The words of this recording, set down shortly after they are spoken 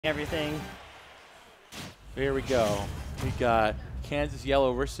everything. Here we go. We got Kansas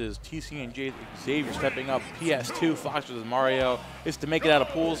Yellow versus TC and Xavier stepping up. PS2 Fox versus Mario. It's to make it out of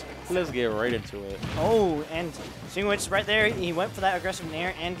pools. Let's get right into it. Oh, and seeing which right there, he went for that aggressive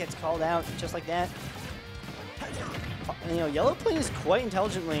nair and gets called out just like that. And, Yellow playing this quite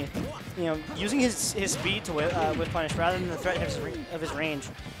intelligently. Using his speed to whip punish rather than the threat of his range.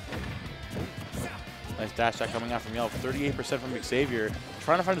 Nice dash shot coming out from Yellow. 38% from Xavier.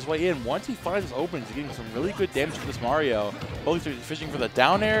 Trying to find his way in. Once he finds his openings, he's getting some really good damage from this Mario. Both are fishing for the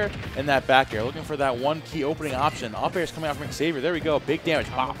down air and that back air. Looking for that one key opening option. Up air is coming out from Xavier. There we go. Big damage.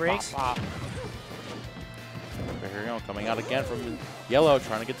 Pop, breaks. Pop, pop. Here we go. Coming out again from Yellow.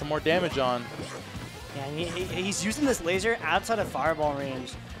 Trying to get some more damage on. Yeah, and he's using this laser outside of fireball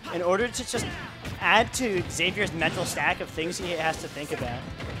range in order to just add to Xavier's mental stack of things he has to think about.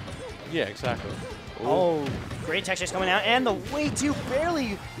 Yeah, exactly. Ooh. Oh, great tech chase coming out, and the way to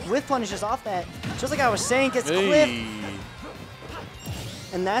barely with punishes off that. Just like I was saying, gets clipped.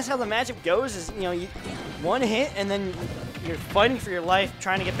 And that's how the matchup goes, is, you one hit, and then you're fighting for your life,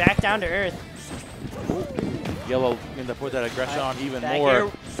 trying to get back down to earth. Ooh. Yellow going to put that aggression on even more.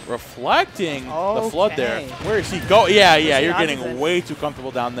 Here. Reflecting the flood there. Where is he go? Yeah, you're getting way too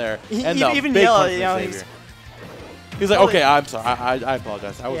comfortable down there. And even big Yellow, he's like, okay, I'm sorry. I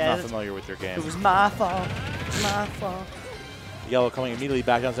apologize. I was not familiar with your game. It was my fault. My fault. Yellow coming immediately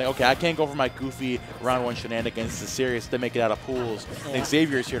back down saying, okay, I can't go for my goofy round one shenanigans. This is serious to make it out of pools. Yeah. And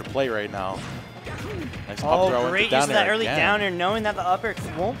Xavier is here to play right now. Nice up throw great use of that early downer, knowing that the upper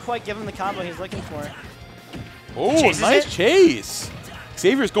won't quite give him the combo he's looking for. Oh, nice chase.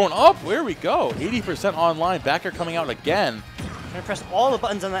 Xavier's going up. There we go. 80% online. Back air coming out again. Gonna press all the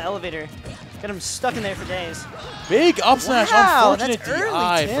buttons on that elevator. Get him stuck in there for days. Big up smash. Wow, unfortunate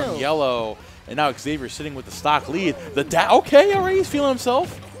DI from Yellow. And now Xavier sitting with the stock lead. Okay, all right, he's feeling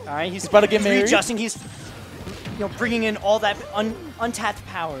himself. All right, he's about to get married. Readjusting. He's bringing in all that untapped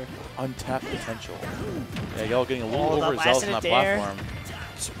power. Untapped potential. Yeah, Yellow getting a little overzealous on that platform.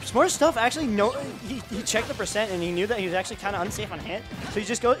 Smart stuff. Actually, he checked the percent and he knew that he was actually kind of unsafe on hit. So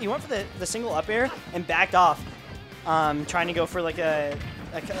he went for the single up air and backed off, trying to go for like a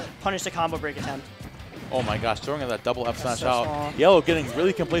punish the combo break attempt. Oh my gosh, throwing that double up smash out. Yellow getting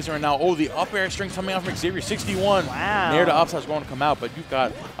really complacent right now. Oh, the up air string coming out from Xavier, 61. Wow. Nair to up smash going to come out, but you've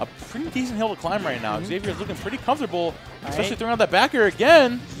got a pretty decent hill to climb right now. Xavier's looking pretty comfortable, especially throwing out that back air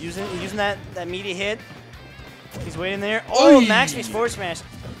again. Using that meaty hit. He's waiting there. Oh, max face forward smash.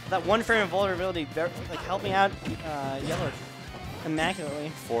 That one frame of vulnerability, like helping out Yellow immaculately.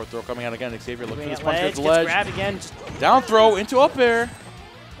 Forward throw coming out again. Xavier looking for this punch at the ledge. Grabbed again. Down throw into up air.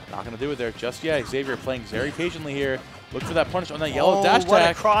 Not going to do it there just yet. Xavier playing very patiently here. Look for that punish on that Yellow dash what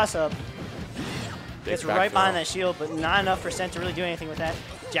attack. A cross up. Gets right throw. Behind that shield, but not enough percent to really do anything with that.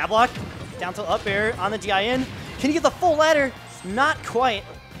 Jab block, down to up air on the DI-in. Can you get the full ladder? Not quite.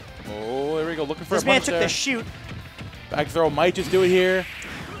 Oh, there we go. Looking for this a punch man took there. the shoot. Back throw might just do it here.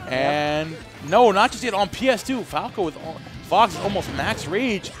 And no, not just yet on PS2. Falco with Fox almost max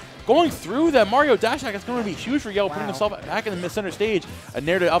rage. Going through that Mario dash attack is going to be huge for Yellow, putting himself back in the mid-center stage. A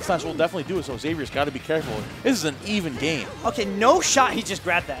nair to up smash will definitely do it, so Xavier's got to be careful. This is an even game. Okay, no shot. He just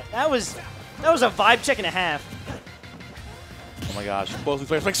grabbed that. That was a vibe check and a half. Oh my gosh, both these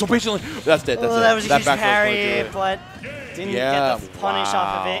players playing so patiently. That's it. That's it. That was a huge parry, but didn't get the punish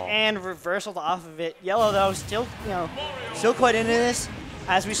off of it and reversal off of it. Yellow though, still quite into this.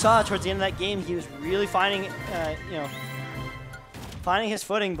 As we saw towards the end of that game, he was really finding his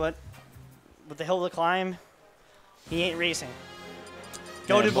footing, but with the hill to climb, he ain't racing.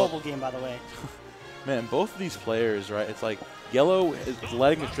 Go to mobile game, by the way. Man, both of these players, right? It's like Yellow is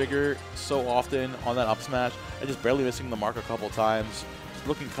letting the trigger so often on that up smash and just barely missing the mark a couple times. Just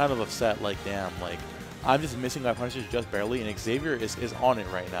looking kind of upset, like, damn, like, I'm just missing my punishes just barely, and Xavier is on it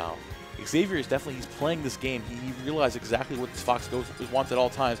right now. Xavier is definitely, he's playing this game. He realized exactly what this Fox wants at all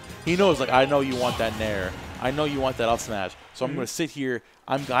times. He knows, like, I know you want that nair. I know you want that up smash. So I'm going to sit here.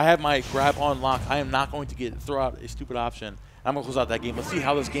 I have my grab on lock. I am not going to throw out a stupid option. I'm going to close out that game. Let's see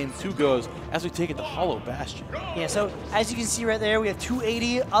how this game 2 goes as we take it to Hollow Bastion. Yeah, so as you can see right there, we have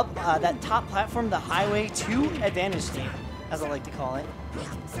 280 up that top platform, the Highway 2 advantage team, as I like to call it.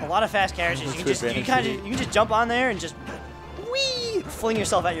 A lot of fast characters. You can just jump on there and just fling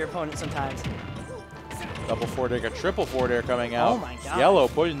yourself at your opponent sometimes. Double forward air, a triple forward air coming out. Oh my god. Yellow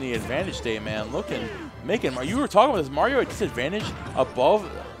putting the advantage state, man. Making. You were talking about this Mario at disadvantage above.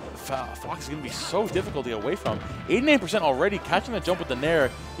 Fox is going to be so difficult to get away from. 89% already catching the jump with the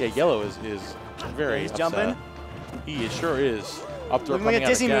nair. Yeah, Yellow is very upset. Jumping. He sure is. Up throw coming out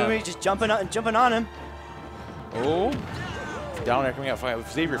Disney again. movie, just jumping on him. Oh. Down air coming out.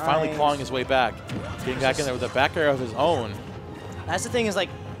 Xavier finally clawing his way back. Getting back in there with a back air of his own. That's the thing is, like,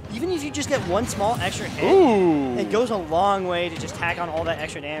 even if you just get one small extra hit, Ooh. it goes a long way to just tack on all that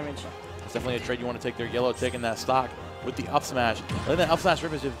extra damage. It's definitely a trade you want to take there. Yellow taking that stock with the up smash. Letting that up smash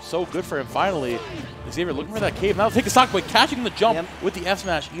rip is just so good for him finally. Xavier looking for that cave. Now take the stock, but catching the jump with the F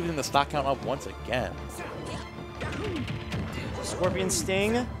smash, evening the stock count up once again. Scorpion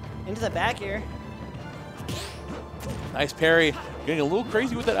Sting into the back air. Nice parry. Getting a little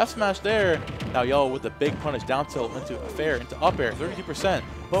crazy with that F smash there. Now Yellow with the big punish down tilt into fair, into up air, 32%.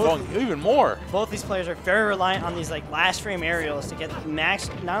 Going even more. Both these players are very reliant on these like last frame aerials to get max,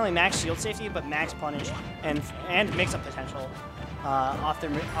 not only max shield safety, but max punish and mix-up potential off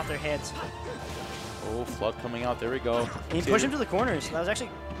their hits. Oh, flood coming out. There we go. And he pushed him to the corners. That was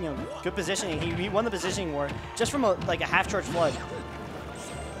actually, you know, good positioning. He won the positioning war just from like a half-charge flood.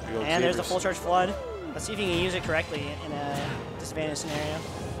 And there's the full-charge flood. Let's see if he can use it correctly in a disadvantage scenario.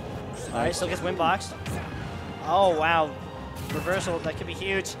 All right, still gets windboxed. Oh, wow. Reversal, that could be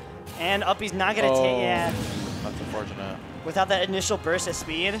huge. And Uppy's not going to take, yeah. That's unfortunate. Without that initial burst of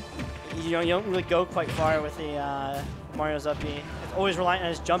speed, you don't really go quite far with the Mario's Uppy. It's always reliant on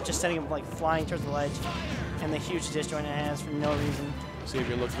his jump, just sending him like flying towards the ledge. And the huge disjoint it has for no reason.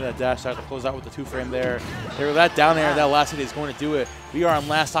 Xavier looking at that dash out to close out with the 2-frame there. There, that down air, that last hit is going to do it. We are on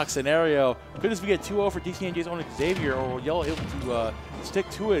last stock scenario. Could this be a 2-0 for DTNJ's own Xavier, or Yellow able to stick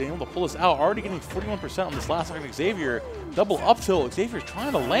to it and able to pull us out? Already getting 41% on this last stock of Xavier. Double up tilt. Xavier's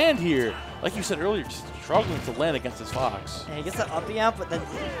trying to land here. Like you said earlier, just struggling to land against his Fox. Yeah, he gets the uppy out, but then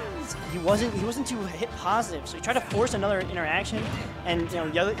he wasn't too hit positive. So he tried to force another interaction, and you know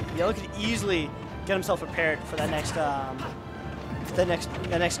Yellow could easily get himself prepared for that next the next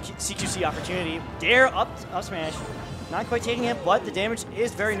CQC opportunity. Dare up smash. Not quite taking it, but the damage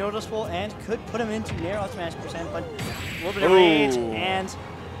is very noticeable and could put him into near up smash percent, but a little bit of rage and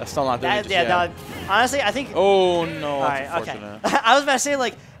that's still not doing it just yet. No, honestly, I think. Oh no! All right, okay. I was about to say,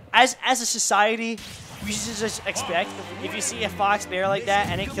 like, as a society, we should just expect if you see a Fox Bear like that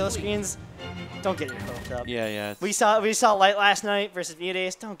and it kill screens, don't get your hopes up. Yeah, yeah. We saw Light last night versus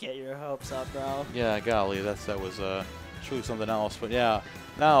Vidace. Don't get your hopes up, bro. Yeah, golly, that was truly something else. But yeah,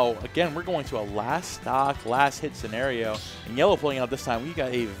 now again we're going to a last stock, last hit scenario, and Yellow pulling out this time. We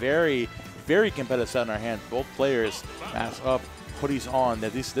got a very, very competitive set in our hands. Both players mask up, hoodies on.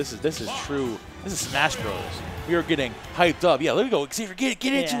 That this is true. This is Smash Bros. We are getting hyped up. Yeah, there we go. Xavier, get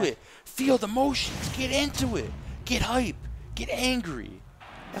into it. Feel the motions. Get into it. Get hype. Get angry.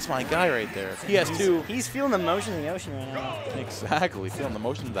 That's my guy right there. PS2. He's feeling the motion in the ocean right now. Exactly. Feeling the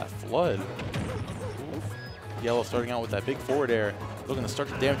motion of that flood. Yellow starting out with that big forward air, looking to start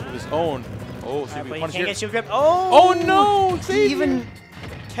the damage with his own. Oh, so but he can't get shield grip. Oh no! He even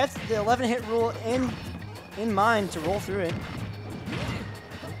kept the 11-hit rule in mind to roll through it.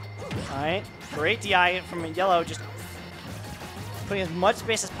 All right, great DI from Yellow, just putting as much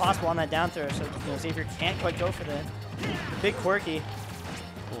space as possible on that down throw, so Xavier can't quite go for the big quirky.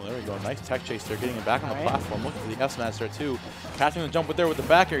 Oh, there we go. Nice tech chase there, getting him back on the platform. Looking for the F smash there too. Catching the jump with the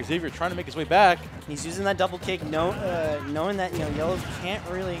back air. Xavier trying to make his way back. He's using that double kick, knowing that Yellow can't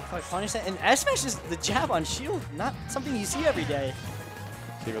really quite punish that. And F smash is the jab on shield, not something you see every day.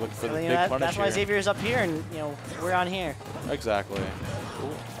 Xavier looking for the big punish. That's why Xavier's up here, and we're on here. Exactly.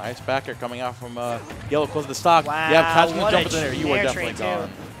 Ooh, nice back air coming out from Yellow, close to the stock. Wow, yeah, catching the jump in there. You are definitely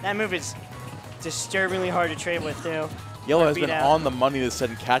gone. That move is disturbingly hard to trade with too. Yellow has been on the money this set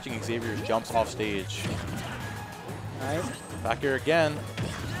and catching Xavier's jumps off stage. All right. Back air again.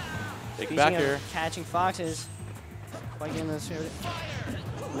 Big back air. Catching Foxes. Quite getting this.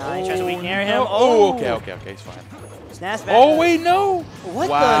 Nah, he tries to weak air him. Oh, okay, he's fine. Snaps back. Oh, wait, no. What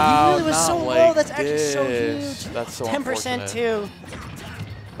wow, the? He really was so low. That's actually so huge. That's so 10% too.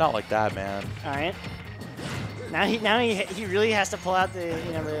 Not like that, man. All right. Now he really has to pull out the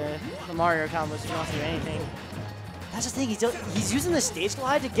the Mario combos if he wants to do anything. That's the thing. He's using the stage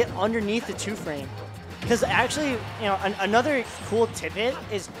glide to get underneath the 2-frame. Because actually, another cool tidbit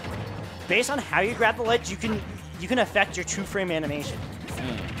is based on how you grab the ledge, you can affect your 2-frame animation.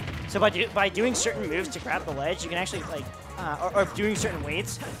 So by doing certain moves to grab the ledge, you can actually or doing certain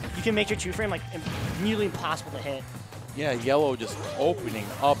weights, you can make your 2-frame like nearly impossible to hit. Yeah, Yellow just opening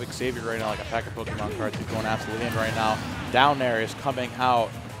up Xavier right now like a pack of Pokemon cards. He's going absolutely in right now. Down there is coming out.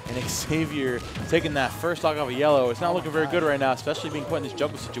 And Xavier taking that first stock off of Yellow. It's not looking very good right now, especially being put in this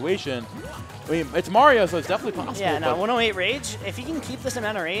juggle situation. I mean, it's Mario, so it's definitely possible. Yeah, no, 108 rage. If he can keep this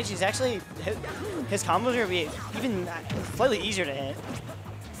amount of rage, he's actually his combos are going to be even slightly easier to hit.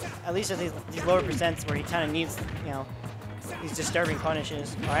 At least at these lower percents where he kind of needs, these disturbing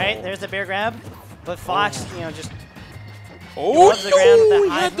punishes. All right, there's the bear grab, but Fox, just Oh, to the ground with that he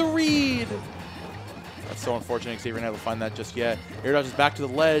high had the read. That's so unfortunate. Xavier didn't have to find that just yet. Air dodges back to the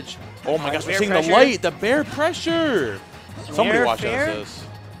ledge. Oh my gosh, we're seeing the light, the bear pressure. Somebody watch out for this.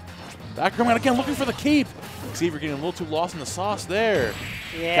 Back around again, looking for the cape. Xavier getting a little too lost in the sauce there.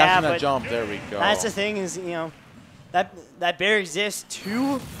 Yeah, catching that jump. There we go. That's the thing is, you know, that bear exists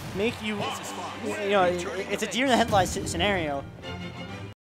to make you, you know, it's a deer in the headlights scenario.